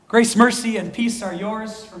Grace, mercy, and peace are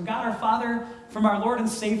yours from God our Father, from our Lord and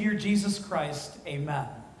Savior, Jesus Christ. Amen.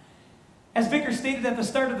 As Vicar stated at the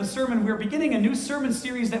start of the sermon, we're beginning a new sermon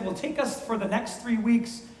series that will take us for the next 3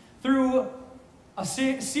 weeks through a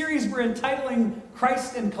series we're entitling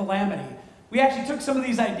Christ in Calamity. We actually took some of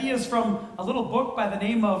these ideas from a little book by the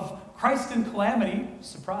name of Christ in Calamity,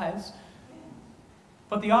 surprise.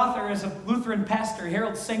 But the author is a Lutheran pastor,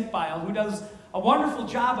 Harold Senkbeil, who does a wonderful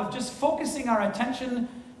job of just focusing our attention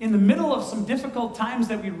in the middle of some difficult times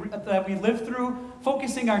that we live through,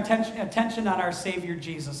 focusing our attention on our Savior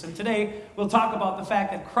Jesus. And today we'll talk about the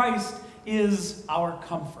fact that Christ is our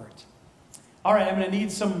comfort. All right, I'm going to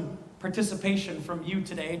need some participation from you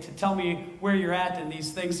today to tell me where you're at in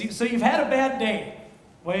these things. So you've had a bad day,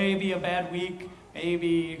 maybe a bad week,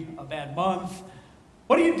 maybe a bad month.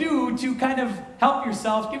 What do you do to kind of help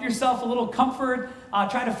yourself, give yourself a little comfort,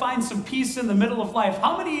 try to find some peace in the middle of life?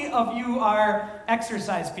 How many of you are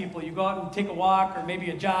exercise people? You go out and take a walk or maybe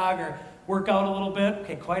a jog or work out a little bit?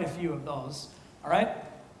 Okay, quite a few of those. All right?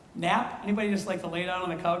 Nap? Anybody just like to lay down on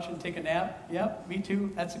the couch and take a nap? Yep, me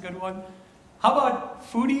too. That's a good one. How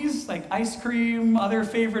about foodies, like ice cream, other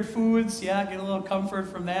favorite foods? Yeah, get a little comfort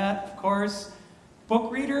from that, of course.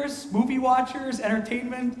 Book readers, movie watchers,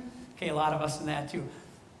 entertainment? Okay, a lot of us in that too.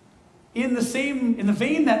 In the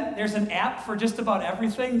vein that there's an app for just about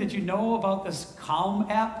everything, did you know about this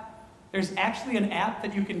Calm app? There's actually an app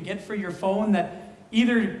that you can get for your phone that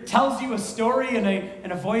either tells you a story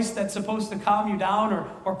in a voice that's supposed to calm you down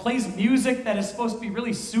or plays music that is supposed to be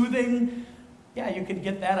really soothing. Yeah, you can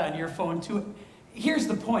get that on your phone too. Here's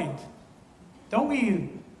the point. Don't we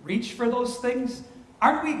reach for those things?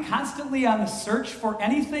 Aren't we constantly on the search for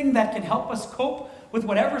anything that can help us cope with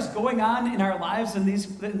whatever's going on in our lives in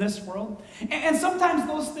this world? And sometimes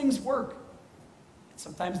those things work. And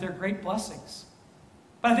sometimes they're great blessings.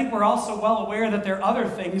 But I think we're also well aware that there are other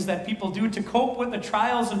things that people do to cope with the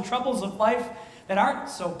trials and troubles of life that aren't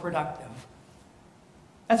so productive.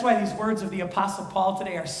 That's why these words of the Apostle Paul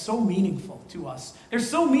today are so meaningful to us. They're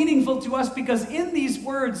so meaningful to us because in these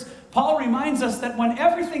words, Paul reminds us that when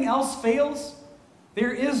everything else fails,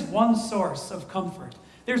 there is one source of comfort.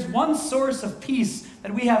 There's one source of peace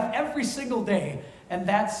that we have every single day, and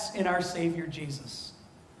that's in our Savior Jesus.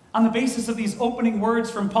 On the basis of these opening words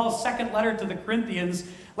from Paul's second letter to the Corinthians,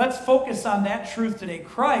 let's focus on that truth today.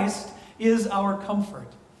 Christ is our comfort.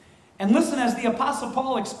 And listen as the Apostle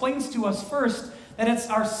Paul explains to us first that it's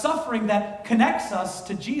our suffering that connects us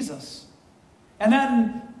to Jesus. And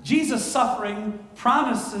then Jesus' suffering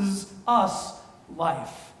promises us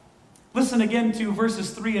life. Listen again to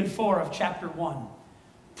verses 3 and 4 of chapter 1.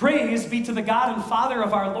 Praise be to the God and Father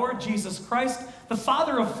of our Lord Jesus Christ, the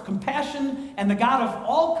Father of compassion and the God of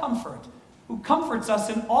all comfort, who comforts us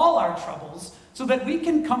in all our troubles, so that we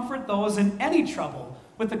can comfort those in any trouble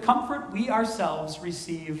with the comfort we ourselves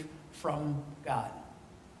receive from God.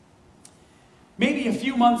 Maybe a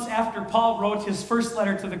few months after Paul wrote his first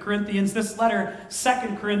letter to the Corinthians, this letter,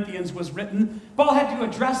 2 Corinthians, was written. Paul had to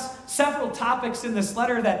address several topics in this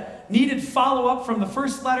letter that needed follow-up from the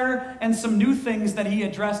first letter and some new things that he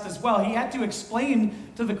addressed as well. He had to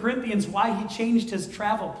explain to the Corinthians why he changed his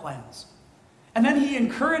travel plans. And then he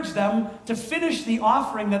encouraged them to finish the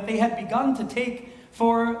offering that they had begun to take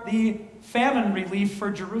for the famine relief for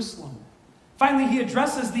Jerusalem. Finally, he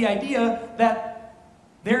addresses the idea that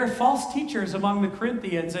there are false teachers among the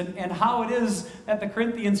Corinthians and how it is that the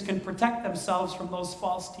Corinthians can protect themselves from those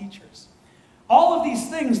false teachers. All of these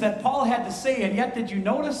things that Paul had to say, and yet did you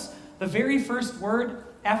notice the very first word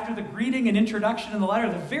after the greeting and introduction in the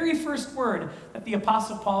letter, the very first word that the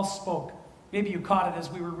Apostle Paul spoke? Maybe you caught it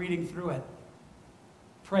as we were reading through it.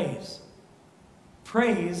 Praise.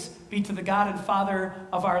 Praise be to the God and Father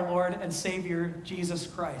of our Lord and Savior, Jesus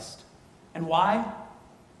Christ. And why?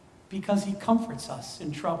 Because he comforts us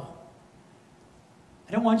in trouble.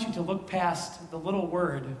 I don't want you to look past the little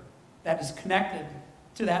word that is connected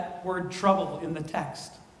to that word trouble in the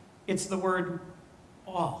text. It's the word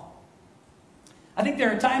all. I think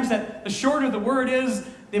there are times that the shorter the word is,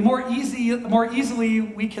 the more easily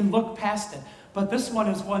we can look past it. But this one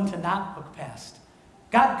is one to not look past.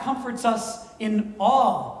 God comforts us in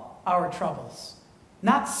all our troubles.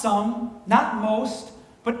 Not some, not most,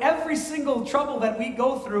 but every single trouble that we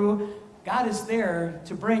go through, God is there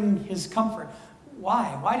to bring his comfort.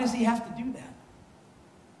 Why? Why does he have to do that?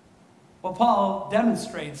 Well, Paul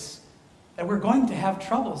demonstrates that we're going to have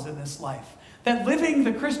troubles in this life. That living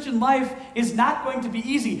the Christian life is not going to be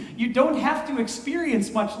easy. You don't have to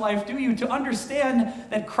experience much life, do you, to understand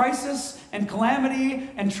that crisis and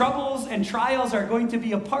calamity and troubles and trials are going to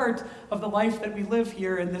be a part of the life that we live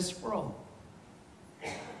here in this world.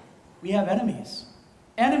 We have enemies.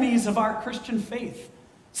 enemies of our Christian faith,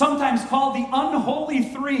 sometimes called the unholy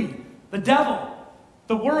three: the devil,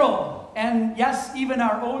 the world, and yes, even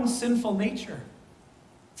our own sinful nature.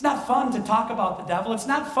 It's not fun to talk about the devil. It's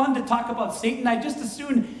not fun to talk about Satan. I'd just as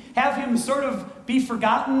soon have him sort of be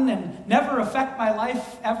forgotten and never affect my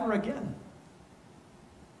life ever again.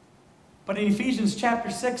 But in Ephesians chapter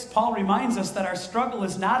 6, Paul reminds us that our struggle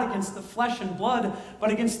is not against the flesh and blood, but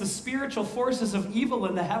against the spiritual forces of evil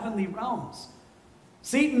in the heavenly realms.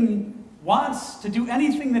 Satan wants to do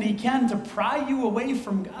anything that he can to pry you away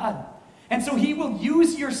from God. And so he will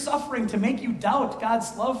use your suffering to make you doubt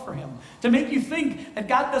God's love for him, to make you think that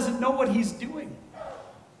God doesn't know what he's doing,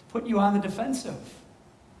 to put you on the defensive.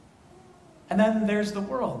 And then there's the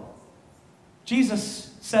world.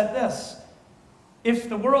 Jesus said this: if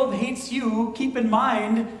the world hates you, keep in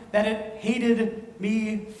mind that it hated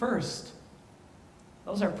me first.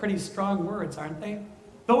 Those are pretty strong words, aren't they?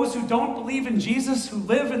 Those who don't believe in Jesus, who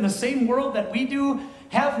live in the same world that we do,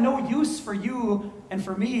 have no use for you and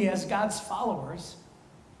for me as God's followers.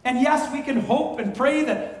 And yes, we can hope and pray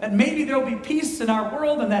that maybe there will be peace in our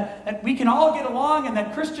world and that we can all get along and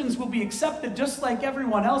that Christians will be accepted just like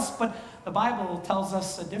everyone else, but the Bible tells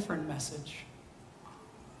us a different message.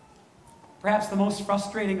 Perhaps the most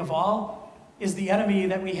frustrating of all is the enemy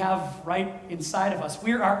that we have right inside of us.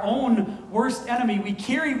 We're our own worst enemy. We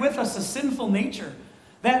carry with us a sinful nature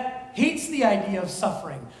that hates the idea of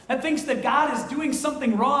suffering, that thinks that God is doing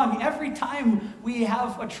something wrong every time we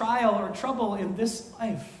have a trial or trouble in this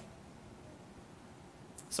life.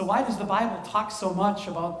 So why does the Bible talk so much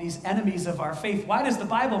about these enemies of our faith? Why does the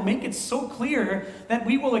Bible make it so clear that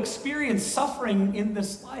we will experience suffering in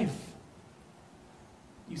this life?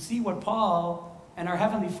 You see what Paul and our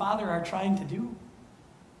Heavenly Father are trying to do?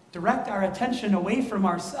 Direct our attention away from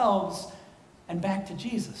ourselves and back to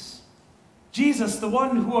Jesus. Jesus, the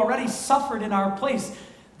one who already suffered in our place.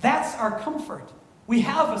 That's our comfort. We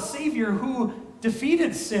have a Savior who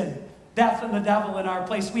defeated sin, death, and the devil in our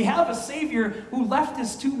place. We have a Savior who left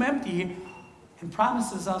his tomb empty and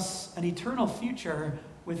promises us an eternal future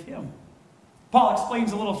with him. Paul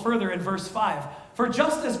explains a little further in verse 5. For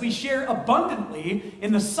just as we share abundantly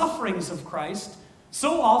in the sufferings of Christ,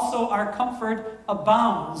 so also our comfort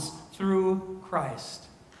abounds through Christ.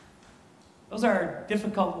 Those are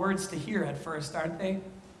difficult words to hear at first, aren't they?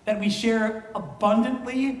 That we share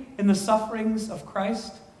abundantly in the sufferings of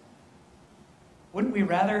Christ. Wouldn't we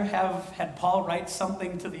rather have had Paul write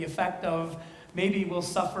something to the effect of, maybe we'll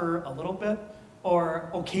suffer a little bit,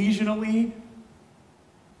 or occasionally?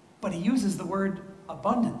 But he uses the word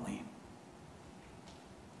abundantly.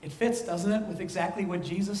 It fits, doesn't it, with exactly what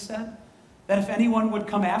Jesus said? That if anyone would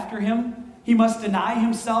come after him, he must deny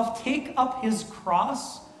himself, take up his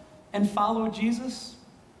cross, and follow Jesus.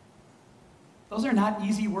 Those are not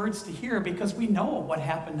easy words to hear because we know what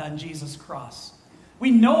happened on Jesus' cross. We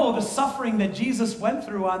know the suffering that Jesus went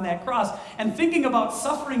through on that cross. And thinking about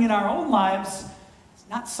suffering in our own lives is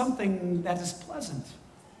not something that is pleasant.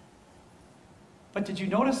 But did you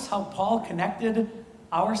notice how Paul connected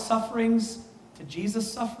our sufferings to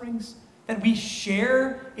Jesus' sufferings? That we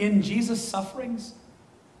share in Jesus' sufferings?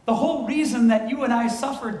 The whole reason that you and I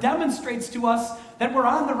suffer demonstrates to us that we're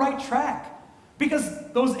on the right track.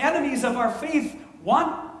 Because those enemies of our faith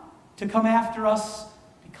want to come after us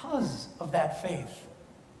because of that faith.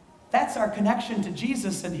 That's our connection to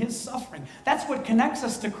Jesus and his suffering. That's what connects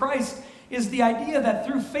us to Christ, is the idea that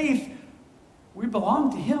through faith, we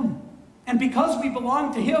belong to him. And because we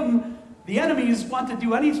belong to him, the enemies want to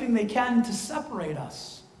do anything they can to separate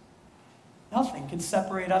us. Nothing can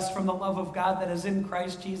separate us from the love of God that is in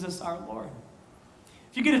Christ Jesus our Lord.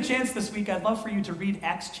 If you get a chance this week, I'd love for you to read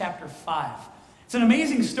Acts chapter 5. It's an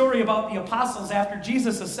amazing story about the apostles after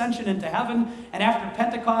Jesus' ascension into heaven and after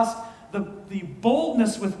Pentecost, the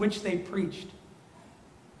boldness with which they preached.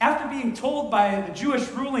 After being told by the Jewish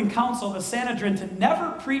ruling council, the Sanhedrin, to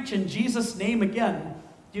never preach in Jesus' name again,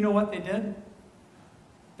 do you know what they did?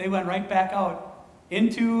 They went right back out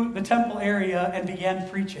into the temple area and began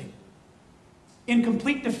preaching, in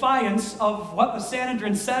complete defiance of what the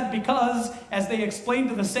Sanhedrin said, because, as they explained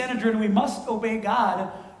to the Sanhedrin, we must obey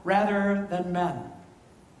God rather than men.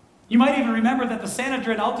 You might even remember that the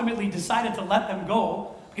Sanhedrin ultimately decided to let them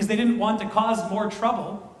go because they didn't want to cause more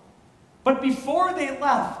trouble. But before they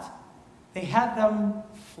left, they had them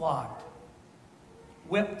flogged,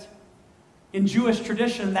 whipped. In Jewish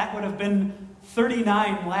tradition, that would have been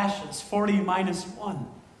 39 lashes, 40 minus 1.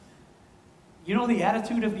 You know the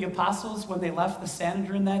attitude of the apostles when they left the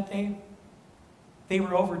Sanhedrin that day? They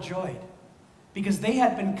were overjoyed because they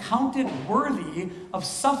had been counted worthy of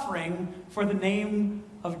suffering for the name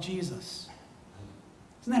of Jesus.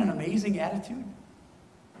 Isn't that an amazing attitude?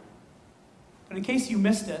 But in case you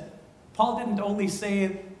missed it, Paul didn't only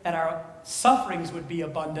say that our sufferings would be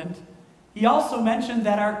abundant, he also mentioned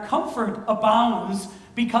that our comfort abounds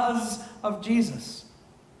because of Jesus.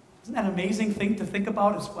 Isn't that an amazing thing to think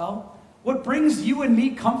about as well? What brings you and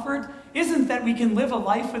me comfort isn't that we can live a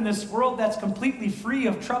life in this world that's completely free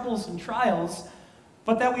of troubles and trials,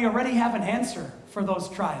 but that we already have an answer for those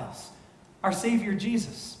trials. Our Savior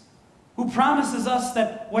Jesus, who promises us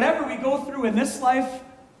that whatever we go through in this life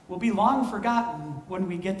will be long forgotten when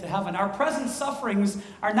we get to heaven. Our present sufferings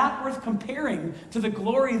are not worth comparing to the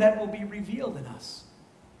glory that will be revealed in us.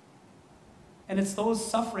 And it's those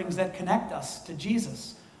sufferings that connect us to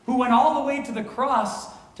Jesus, who went all the way to the cross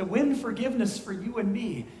to win forgiveness for you and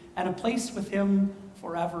me and a place with him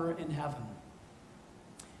forever in heaven.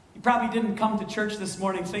 You probably didn't come to church this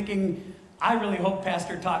morning thinking, I really hope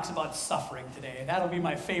Pastor talks about suffering today. That'll be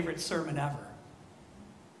my favorite sermon ever.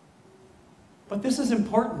 But this is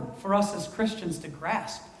important for us as Christians to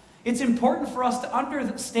grasp. It's important for us to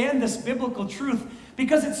understand this biblical truth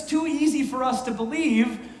because it's too easy for us to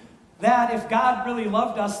believe that if God really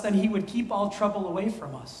loved us, then he would keep all trouble away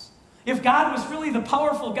from us. If God was really the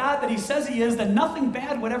powerful God that he says he is, then nothing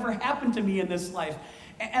bad would ever happen to me in this life.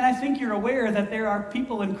 And I think you're aware that there are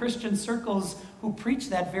people in Christian circles who preach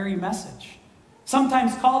that very message.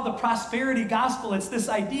 Sometimes called the prosperity gospel. It's this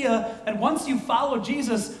idea that once you follow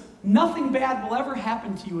Jesus, nothing bad will ever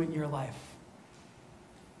happen to you in your life.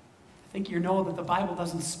 I think you know that the Bible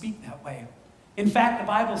doesn't speak that way. In fact, the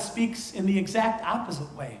Bible speaks in the exact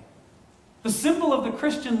opposite way. The symbol of the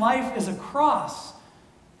Christian life is a cross.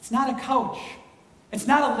 It's not a couch. It's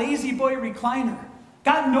not a lazy boy recliner.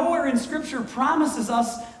 God nowhere in Scripture promises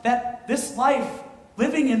us that this life,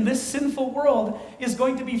 living in this sinful world, is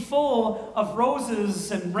going to be full of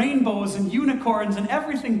roses and rainbows and unicorns and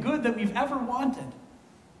everything good that we've ever wanted.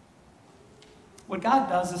 What God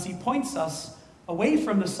does is he points us away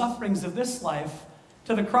from the sufferings of this life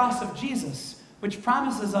to the cross of Jesus, which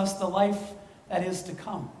promises us the life that is to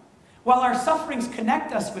come. While our sufferings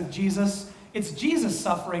connect us with Jesus, it's Jesus'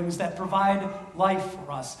 sufferings that provide life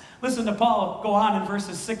for us. Listen to Paul go on in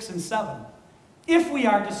verses 6 and 7. If we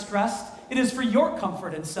are distressed, it is for your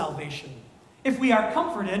comfort and salvation. If we are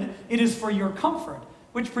comforted, it is for your comfort,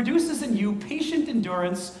 which produces in you patient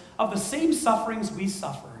endurance of the same sufferings we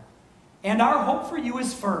suffer. And our hope for you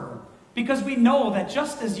is firm, because we know that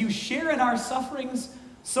just as you share in our sufferings,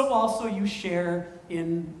 so also you share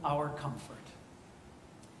in our comfort.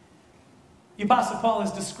 The Apostle Paul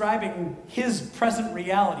is describing his present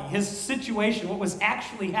reality, his situation, what was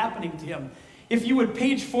actually happening to him. If you would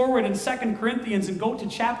page forward in 2 Corinthians and go to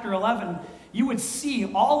chapter 11, you would see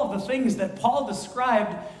all of the things that Paul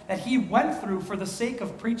described that he went through for the sake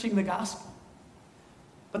of preaching the gospel.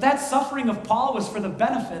 But that suffering of Paul was for the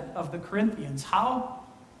benefit of the Corinthians. How?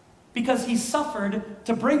 Because he suffered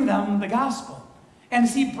to bring them the gospel. And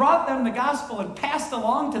as he brought them the gospel and passed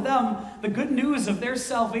along to them the good news of their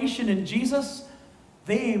salvation in Jesus,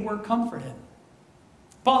 they were comforted.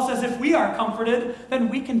 Paul says, if we are comforted, then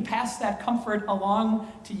we can pass that comfort along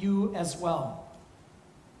to you as well.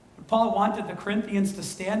 But Paul wanted the Corinthians to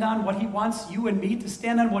stand on what he wants you and me to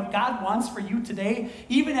stand on, what God wants for you today,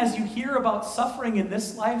 even as you hear about suffering in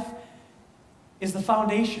this life, is the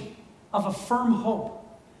foundation of a firm hope,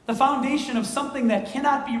 the foundation of something that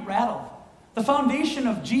cannot be rattled, the foundation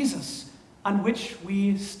of Jesus on which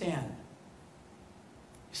we stand.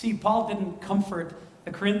 You see, Paul didn't comfort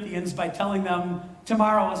the Corinthians by telling them,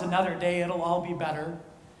 tomorrow is another day, it'll all be better.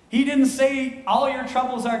 He didn't say, all your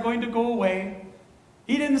troubles are going to go away.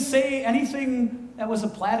 He didn't say anything that was a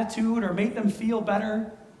platitude or made them feel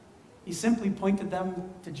better. He simply pointed them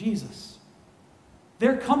to Jesus.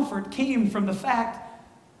 Their comfort came from the fact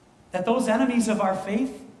that those enemies of our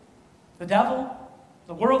faith, the devil,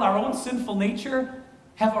 the world, our own sinful nature,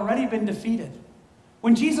 have already been defeated.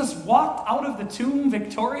 When Jesus walked out of the tomb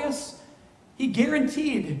victorious, he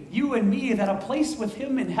guaranteed you and me that a place with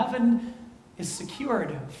him in heaven is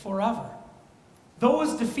secured forever.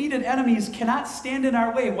 Those defeated enemies cannot stand in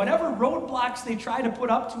our way. Whatever roadblocks they try to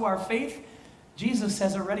put up to our faith, Jesus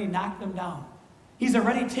has already knocked them down. He's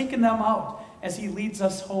already taken them out as he leads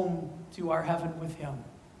us home to our heaven with him.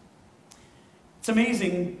 It's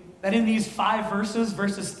amazing that in these 5 verses,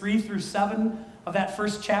 verses 3 through 7 of that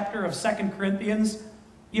first chapter of 2 Corinthians,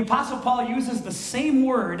 the Apostle Paul uses the same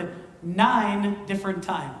word 9 different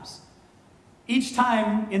times. Each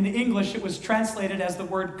time in the English it was translated as the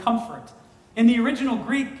word comfort. In the original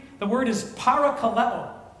Greek, the word is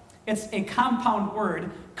parakaleo. It's a compound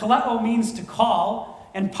word. Kaleo means to call,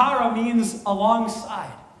 and para means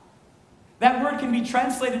alongside. That word can be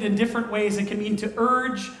translated in different ways. It can mean to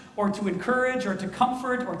urge, or to encourage, or to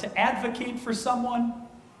comfort, or to advocate for someone.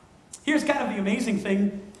 Here's kind of the amazing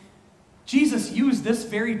thing. Jesus used this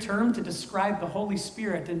very term to describe the Holy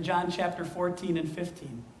Spirit in John chapter 14 and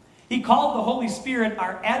 15. He called the Holy Spirit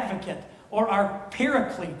our advocate, or our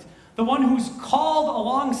paraclete, the one who's called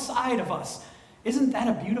alongside of us. Isn't that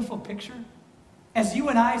a beautiful picture? As you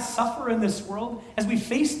and I suffer in this world, as we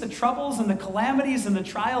face the troubles and the calamities and the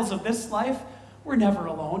trials of this life, we're never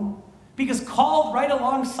alone. Because called right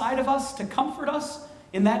alongside of us to comfort us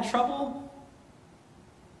in that trouble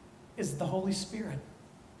is the Holy Spirit,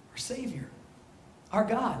 our Savior, our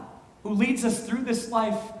God, who leads us through this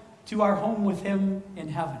life to our home with Him in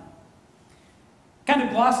heaven. Kind of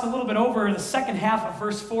glossed a little bit over the second half of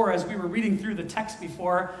verse 4 as we were reading through the text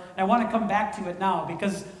before, and I want to come back to it now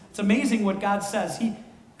because it's amazing what God says. He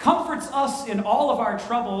comforts us in all of our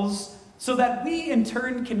troubles so that we in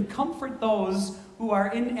turn can comfort those who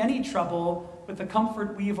are in any trouble with the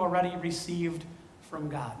comfort we've already received from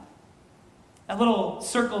God. That little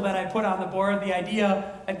circle that I put on the board, the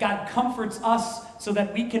idea that God comforts us so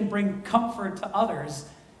that we can bring comfort to others,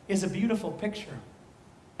 is a beautiful picture.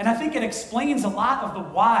 And I think it explains a lot of the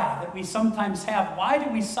why that we sometimes have. Why do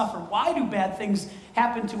we suffer? Why do bad things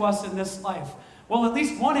happen to us in this life? Well, at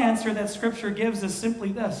least one answer that Scripture gives is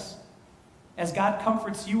simply this. As God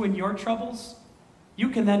comforts you in your troubles, you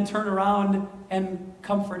can then turn around and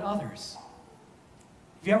comfort others.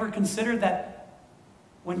 Have you ever considered that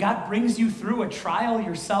when God brings you through a trial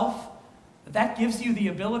yourself, that gives you the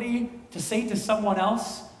ability to say to someone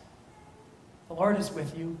else, the Lord is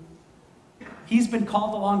with you. He's been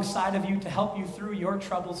called alongside of you to help you through your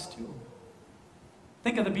troubles too.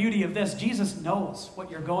 Think of the beauty of this. Jesus knows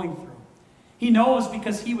what you're going through. He knows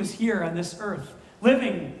because He was here on this earth,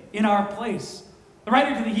 living in our place. The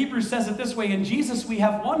writer to the Hebrews says it this way, in Jesus we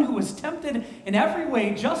have one who was tempted in every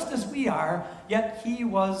way just as we are, yet He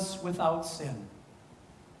was without sin.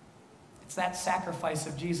 It's that sacrifice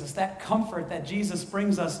of Jesus, that comfort that Jesus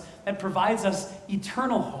brings us, that provides us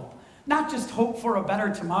eternal hope. Not just hope for a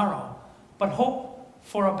better tomorrow, but hope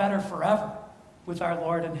for a better forever with our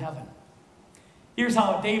Lord in heaven. Here's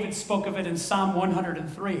how David spoke of it in Psalm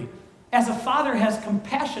 103. As a father has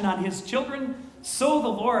compassion on his children, so the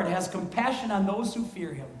Lord has compassion on those who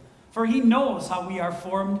fear Him. For He knows how we are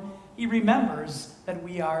formed. He remembers that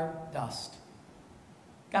we are dust.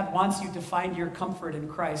 God wants you to find your comfort in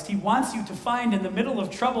Christ. He wants you to find in the middle of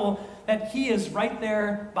trouble that He is right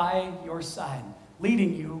there by your side,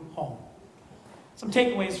 leading you home. Some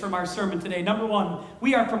takeaways from our sermon today. Number one,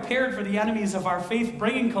 we are prepared for the enemies of our faith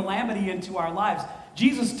bringing calamity into our lives.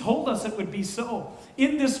 Jesus told us it would be so.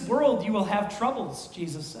 In this world you will have troubles,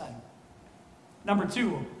 Jesus said. Number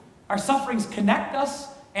two, our sufferings connect us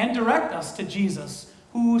and direct us to Jesus,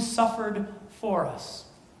 who suffered for us.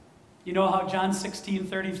 You know how John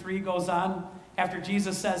 16:33 goes on? After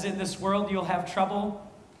Jesus says, in this world you'll have trouble,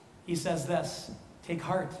 He says this, take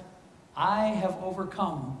heart, I have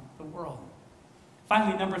overcome the world.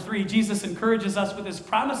 Finally, number three, Jesus encourages us with His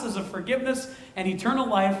promises of forgiveness and eternal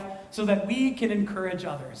life so that we can encourage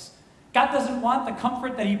others. God doesn't want the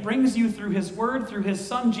comfort that He brings you through His Word, through His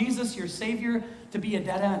Son, Jesus, your Savior, to be a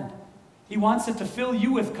dead end. He wants it to fill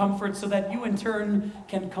you with comfort so that you in turn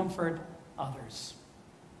can comfort others.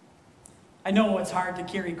 I know it's hard to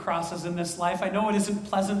carry crosses in this life. I know it isn't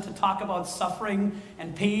pleasant to talk about suffering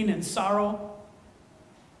and pain and sorrow.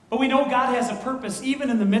 But we know God has a purpose even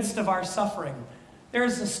in the midst of our suffering.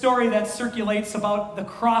 There's a story that circulates about the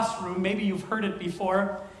cross room. Maybe you've heard it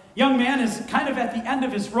before. Young man is kind of at the end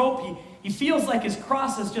of his rope. He feels like his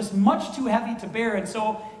cross is just much too heavy to bear, and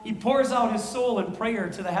so he pours out his soul in prayer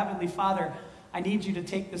to the Heavenly Father. I need you to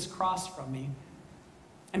take this cross from me.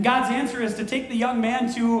 And God's answer is to take the young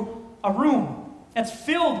man to a room that's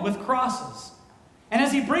filled with crosses. And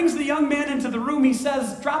as He brings the young man into the room, He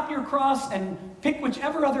says, drop your cross and pick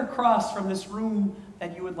whichever other cross from this room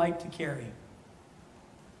that you would like to carry.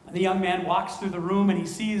 And the young man walks through the room and he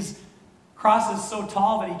sees crosses so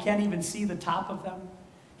tall that he can't even see the top of them.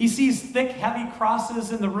 He sees thick, heavy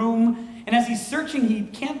crosses in the room, and as he's searching, he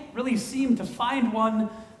can't really seem to find one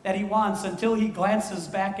that he wants until he glances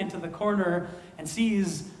back into the corner and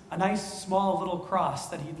sees a nice, small little cross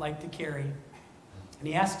that he'd like to carry. And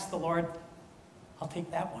he asks the Lord, I'll take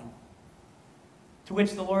that one. To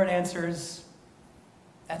which the Lord answers,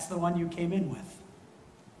 that's the one you came in with.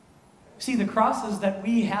 See, the crosses that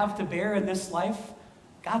we have to bear in this life,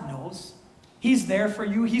 God knows. He's there for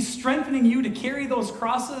you. He's strengthening you to carry those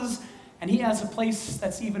crosses, and He has a place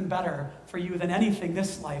that's even better for you than anything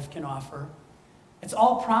this life can offer. It's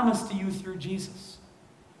all promised to you through Jesus.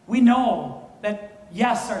 We know that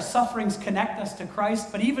yes, our sufferings connect us to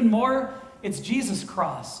Christ, but even more, it's Jesus'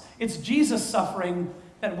 cross. It's Jesus' suffering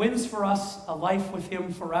that wins for us a life with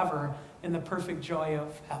him forever in the perfect joy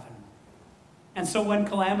of heaven. And so when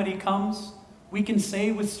calamity comes, we can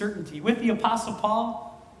say with certainty, with the Apostle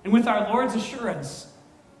Paul and with our Lord's assurance,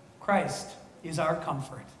 Christ is our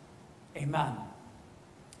comfort. Amen.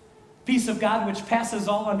 Peace of God, which passes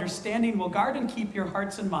all understanding, will guard and keep your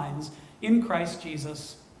hearts and minds in Christ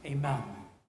Jesus. Amen.